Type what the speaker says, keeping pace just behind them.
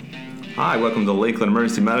Hi, welcome to the Lakeland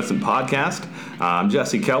Emergency Medicine Podcast. I'm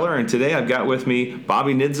Jesse Keller, and today I've got with me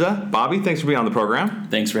Bobby Nidza. Bobby, thanks for being on the program.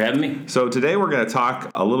 Thanks for having me. So today we're going to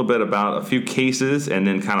talk a little bit about a few cases and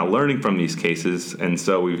then kind of learning from these cases. And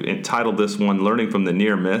so we've entitled this one, Learning from the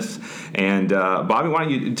Near Miss. And Bobby, why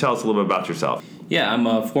don't you tell us a little bit about yourself? Yeah, I'm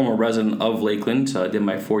a former resident of Lakeland. I did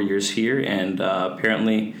my 4 years here, and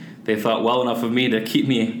apparently they thought well enough of me to keep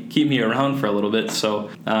me around for a little bit.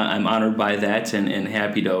 So I'm honored by that and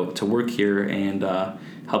happy to work here and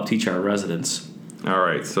help teach our residents. All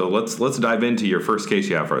right, so let's dive into your first case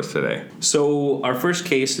you have for us today. So our first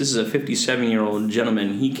case, this is a 57-year-old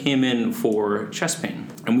gentleman. He came in for chest pain,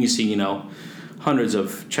 and we see hundreds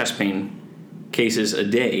of chest pain cases a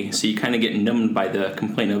day. So you kind of get numbed by the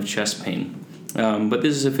complaint of chest pain. But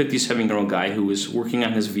this is a 57-year-old guy who was working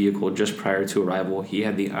on his vehicle just prior to arrival. He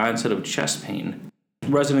had the onset of chest pain. The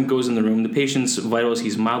resident goes in the room. The patient's vitals,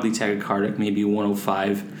 he's mildly tachycardic, maybe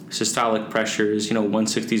 105. Systolic pressures,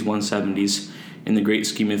 160s, 170s. In the great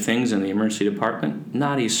scheme of things in the emergency department,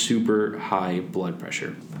 not a super high blood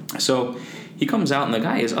pressure. So he comes out, and the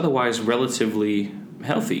guy is otherwise relatively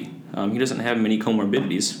healthy. He doesn't have many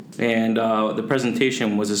comorbidities. And the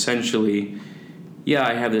presentation was essentially,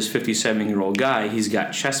 I have this 57-year-old guy. He's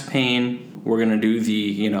got chest pain. We're going to do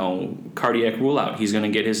the, cardiac rule out. He's going to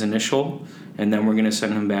get his initial, and then we're going to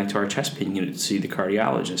send him back to our chest pain unit to see the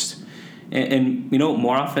cardiologist. And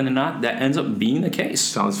more often than not, that ends up being the case.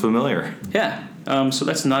 Sounds familiar. Yeah. So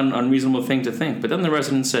that's not an unreasonable thing to think. But then the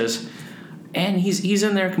resident says, and he's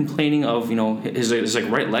in there complaining of, his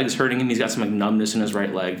right leg's hurting him. He's got some numbness in his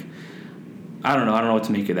right leg. I don't know what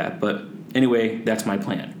to make of that. But anyway, that's my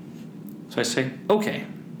plan. So I say, okay.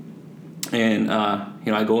 And,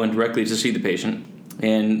 I go in directly to see the patient.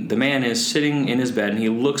 And the man is sitting in his bed, and he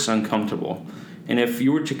looks uncomfortable. And if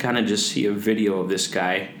you were to kind of just see a video of this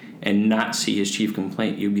guy and not see his chief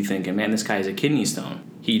complaint, you'd be thinking, man, this guy has a kidney stone.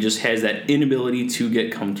 He just has that inability to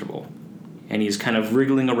get comfortable. And he's kind of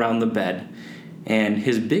wriggling around the bed. And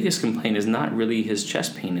his biggest complaint is not really his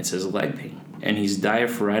chest pain, it's his leg pain. And he's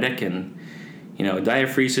diaphoretic, and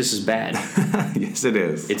diaphoresis is bad. Yes, it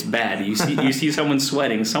is. It's bad. You see someone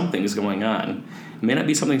sweating, something's going on. It may not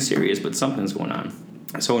be something serious, but something's going on.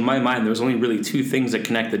 So in my mind, there's only really two things that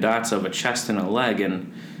connect the dots of a chest and a leg,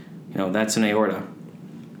 and that's an aorta.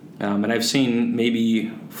 And I've seen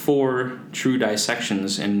maybe 4 true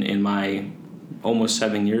dissections in my almost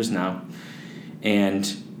 7 years now,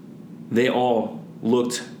 and they all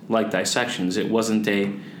looked like dissections. It wasn't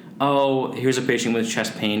here's a patient with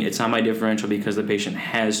chest pain. It's not my differential because the patient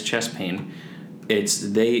has chest pain. It's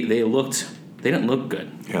they didn't look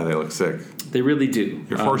good. Yeah, they look sick. They really do.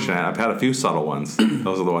 You're fortunate. I've had a few subtle ones.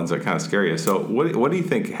 Those are the ones that kind of scare you. So what do you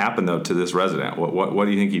think happened, though, to this resident? What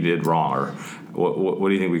do you think he did wrong, or what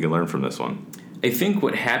do you think we can learn from this one? I think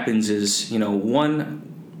what happens is,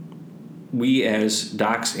 one, we as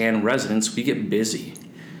docs and residents, we get busy.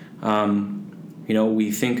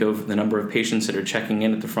 We think of the number of patients that are checking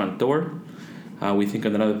in at the front door. We think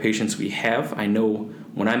of the number of patients we have. I know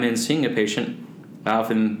when I'm in seeing a patient,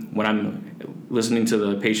 often when I'm listening to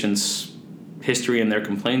the patient's history and their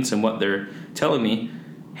complaints and what they're telling me,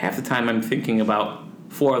 half the time I'm thinking about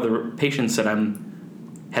 4 other patients that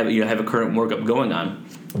have a current workup going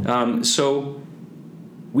on. So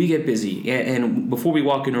we get busy, and before we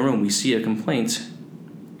walk in a room, we see a complaint,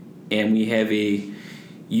 and we have a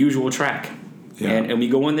usual track. Yeah. And we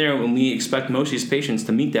go in there and we expect most of these patients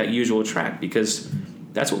to meet that usual track because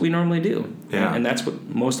that's what we normally do. Yeah. And that's what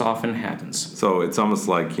most often happens. So it's almost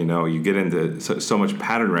like, you get into so much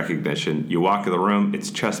pattern recognition. You walk in the room,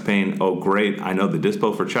 it's chest pain. Oh, great. I know the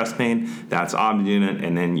dispo for chest pain. That's ob unit.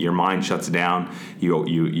 And then your mind shuts down. You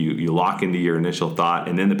lock into your initial thought.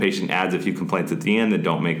 And then the patient adds a few complaints at the end that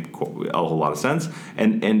don't make a whole lot of sense.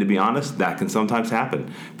 And to be honest, that can sometimes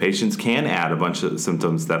happen. Patients can add a bunch of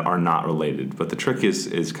symptoms that are not related. But the trick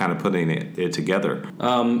is kind of putting it together.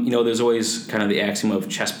 There's always kind of the axiom of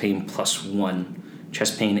chest pain plus 1,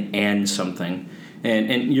 chest pain and something.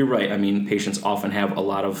 And you're right. I mean, patients often have a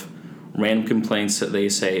lot of random complaints that they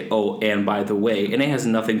say, oh, and by the way, and it has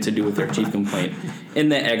nothing to do with their chief complaint.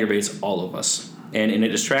 And that aggravates all of us. And it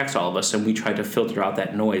distracts all of us, and we try to filter out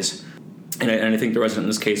that noise. And I think the resident in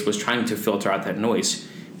this case was trying to filter out that noise.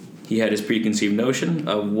 He had his preconceived notion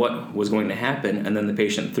of what was going to happen, and then the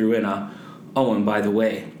patient threw in and by the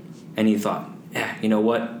way, and he thought, you know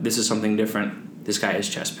what, this is something different. This guy has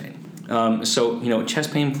chest pain. So,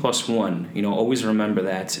 chest pain plus 1, always remember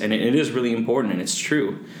that. And it is really important, and it's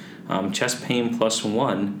true. Chest pain plus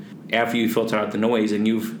 1, after you filter out the noise and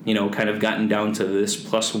you've, kind of gotten down to this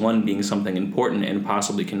plus 1 being something important and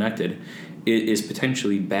possibly connected, it is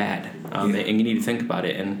potentially bad. And you need to think about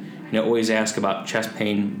it. And always ask about chest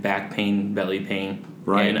pain, back pain, belly pain.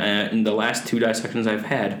 Right. And in the last 2 dissections I've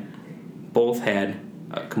had, both had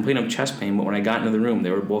a complaint of chest pain, but when I got into the room, they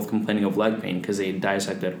were both complaining of leg pain because they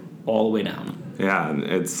dissected all the way down. Yeah, and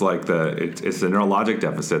it's like it's the neurologic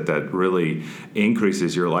deficit that really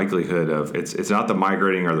increases your likelihood of it's not the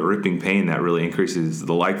migrating or the ripping pain that really increases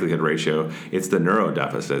the likelihood ratio. It's the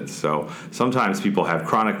neurodeficit. So sometimes people have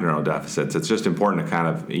chronic neurodeficits. It's just important to kind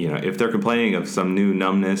of if they're complaining of some new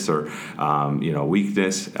numbness or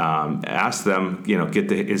weakness, ask them.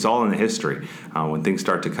 It's all in the history when things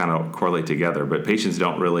start to kind of correlate together. But patients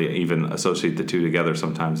don't really even associate the two together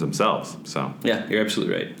sometimes themselves. So yeah, you're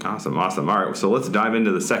absolutely right. Awesome. All right, so let's dive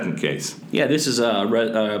into the second case. Yeah, this is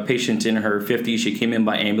a patient in her 50s. She came in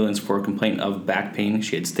by ambulance for a complaint of back pain.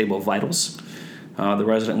 She had stable vitals. The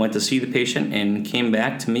resident went to see the patient and came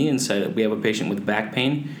back to me and said, we have a patient with back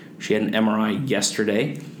pain. She had an MRI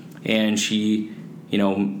yesterday, and she,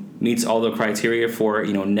 meets all the criteria for,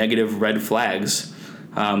 negative red flags.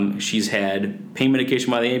 She's had pain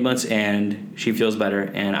medication by the ambulance, and she feels better,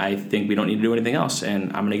 and I think we don't need to do anything else,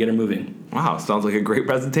 and I'm going to get her moving. Wow, sounds like a great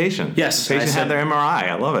presentation. Yes. The patient had their MRI.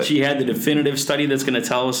 I love it. She had the definitive study that's going to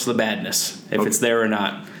tell us the badness, if it's there or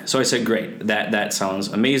not. So I said, great, that sounds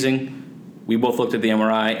amazing. We both looked at the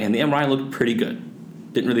MRI, and the MRI looked pretty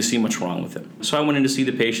good. Didn't really see much wrong with it. So I went in to see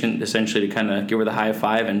the patient, essentially to kind of give her the high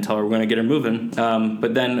five and tell her we're going to get her moving.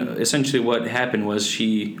 But then essentially what happened was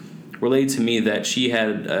she relayed to me that she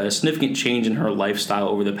had a significant change in her lifestyle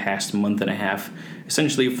over the past month and a half,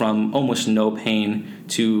 essentially from almost no pain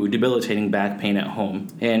to debilitating back pain at home.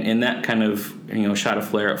 And that kind of shot a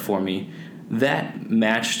flare up for me. That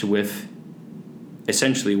matched with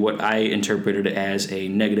essentially what I interpreted as a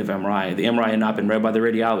negative MRI. The MRI had not been read by the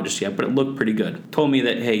radiologist yet, but it looked pretty good. Told me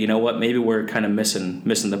that, hey, you know what, maybe we're kind of missing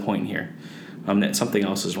the point here, that something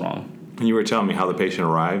else is wrong. And you were telling me how the patient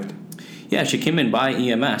arrived? Yeah, she came in by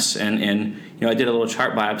EMS, and I did a little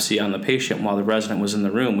chart biopsy on the patient while the resident was in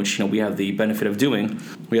the room, which we have the benefit of doing.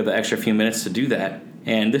 We have the extra few minutes to do that.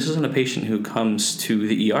 And this isn't a patient who comes to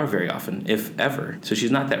the ER very often, if ever. So she's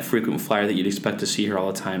not that frequent flyer that you'd expect to see her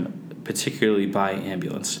all the time, particularly by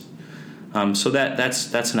ambulance. So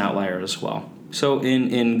that's an outlier as well. So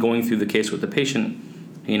in going through the case with the patient,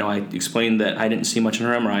 I explained that I didn't see much in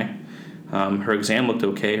her MRI. Her exam looked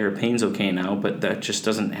okay, her pain's okay now, but that just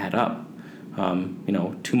doesn't add up.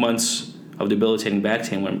 2 months of debilitating back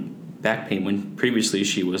pain when previously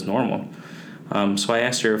she was normal. So I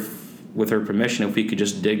asked her, with her permission, if we could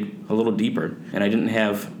just dig a little deeper. And I didn't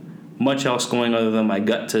have much else going other than my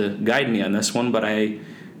gut to guide me on this one, but I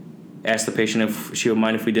asked the patient if she would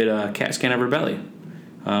mind if we did a CAT scan of her belly,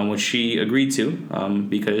 which she agreed to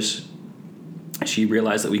because she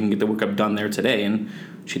realized that we can get the workup done there today, and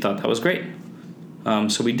she thought that was great.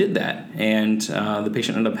 So we did that, and the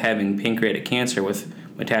patient ended up having pancreatic cancer with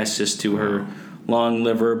metastasis to her lung,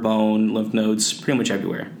 liver, bone, lymph nodes, pretty much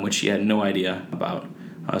everywhere, which she had no idea about.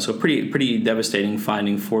 So pretty devastating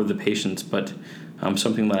finding for the patients, but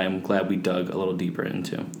something that I'm glad we dug a little deeper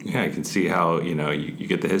into. Yeah, you can see how, you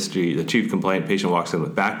get the history. The chief complaint, patient walks in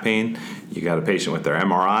with back pain. You got a patient with their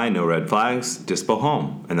MRI, no red flags, dispo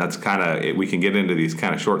home. And that's kind of, we can get into these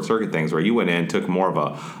kind of short circuit things where you went in, took more of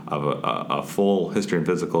a full history and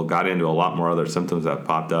physical, got into a lot more other symptoms that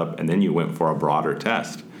popped up, and then you went for a broader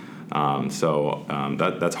test.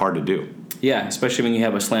 That's hard to do. Yeah, especially when you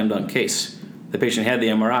have a slam dunk case. The patient had the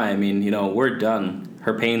MRI. We're done.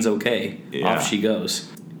 Her pain's okay. Yeah. Off she goes.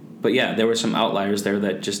 But yeah, there were some outliers there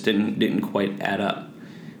that just didn't quite add up.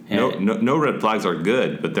 No red flags are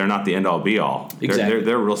good, but they're not the end all be all. Exactly.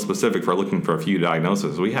 They're real specific for looking for a few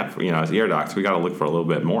diagnoses. We have, as ear docs, we got to look for a little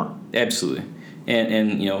bit more. Absolutely.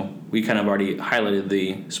 And we kind of already highlighted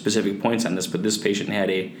the specific points on this, but this patient had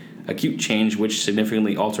a acute change which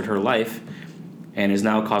significantly altered her life, and is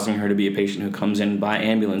now causing her to be a patient who comes in by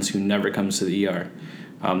ambulance who never comes to the ER.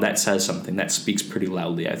 That says something. That speaks pretty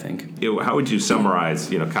loudly, I think. How would you summarize,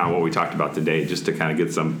 kind of what we talked about today, just to kind of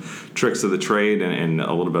get some tricks of the trade and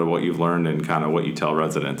a little bit of what you've learned and kind of what you tell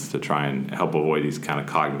residents to try and help avoid these kind of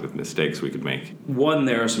cognitive mistakes we could make? One,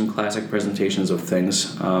 there are some classic presentations of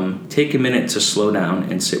things. Take a minute to slow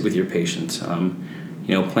down and sit with your patient.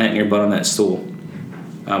 Plant your butt on that stool.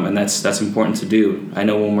 And that's important to do. I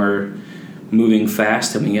know when we're moving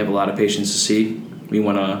fast and we have a lot of patients to see, we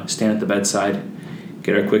want to stand at the bedside,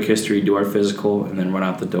 get our quick history, do our physical, and then run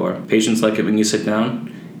out the door. Patients like it when you sit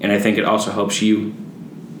down, and I think it also helps you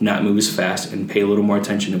not move as fast and pay a little more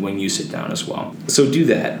attention to when you sit down as well. So do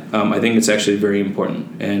that. I think it's actually very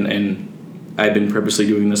important, and I've been purposely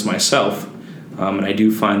doing this myself, and I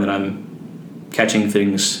do find that I'm catching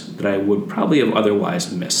things that I would probably have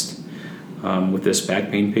otherwise missed. with this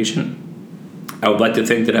back pain patient. I would like to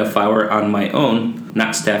think that if I were on my own,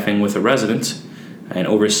 not staffing with a resident and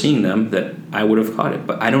overseeing them, that I would have caught it.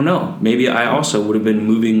 But I don't know. Maybe I also would have been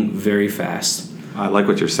moving very fast. I like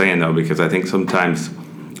what you're saying, though, because I think sometimes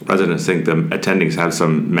residents think the attendings have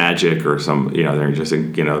some magic or some, they're just,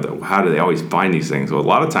 how do they always find these things? Well, a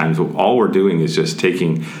lot of times all we're doing is just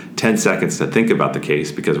taking 10 seconds to think about the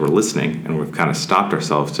case because we're listening and we've kind of stopped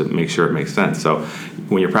ourselves to make sure it makes sense. So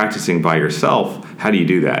when you're practicing by yourself, how do you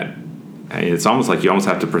do that? It's almost like you almost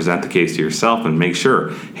have to present the case to yourself and make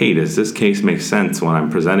sure, hey, does this case make sense when I'm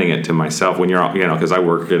presenting it to myself? When you're, because I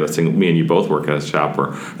work at me and you both work at a shop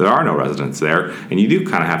where there are no residents there, and you do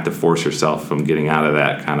kind of have to force yourself from getting out of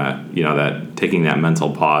that kind of, that taking that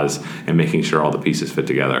mental pause and making sure all the pieces fit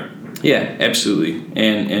together. Yeah, absolutely.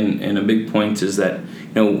 And a big point is that,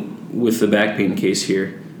 with the back pain case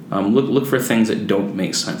here, look for things that don't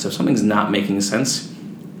make sense. If something's not making sense,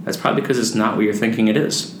 that's probably because it's not what you're thinking it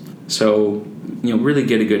is. So, really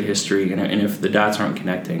get a good history, and if the dots aren't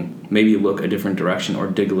connecting, maybe look a different direction or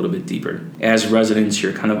dig a little bit deeper. As residents,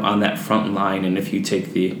 you're kind of on that front line, and if you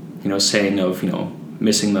take the, saying of,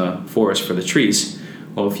 missing the forest for the trees,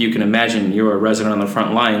 well, if you can imagine you're a resident on the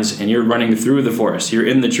front lines and you're running through the forest, you're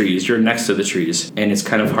in the trees, you're next to the trees, and it's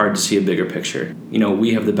kind of hard to see a bigger picture.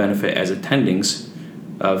 We have the benefit as attendings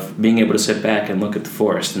of being able to sit back and look at the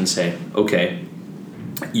forest and say, okay,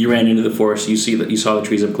 you ran into the forest, you saw the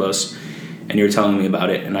trees up close, and you're telling me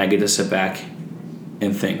about it, and I get to sit back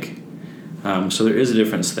and think. So there is a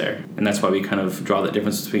difference there, and that's why we kind of draw that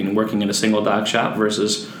difference between working in a single doc shop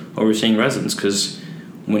versus overseeing residents, because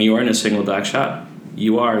when you are in a single doc shop,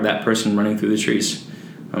 you are that person running through the trees.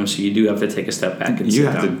 So you do have to take a step back and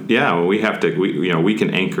sit down. We can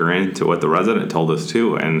anchor into what the resident told us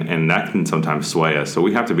too, and that can sometimes sway us. So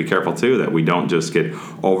we have to be careful too that we don't just get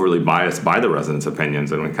overly biased by the residents'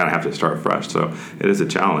 opinions, and we kind of have to start fresh. So it is a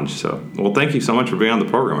challenge. So, well, thank you so much for being on the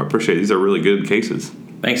program. I appreciate it. These are really good cases.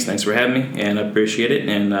 Thanks for having me, and I appreciate it.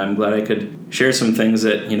 And I'm glad I could share some things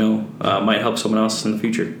that might help someone else in the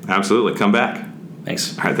future. Absolutely, come back.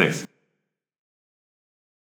 Thanks. All right, thanks.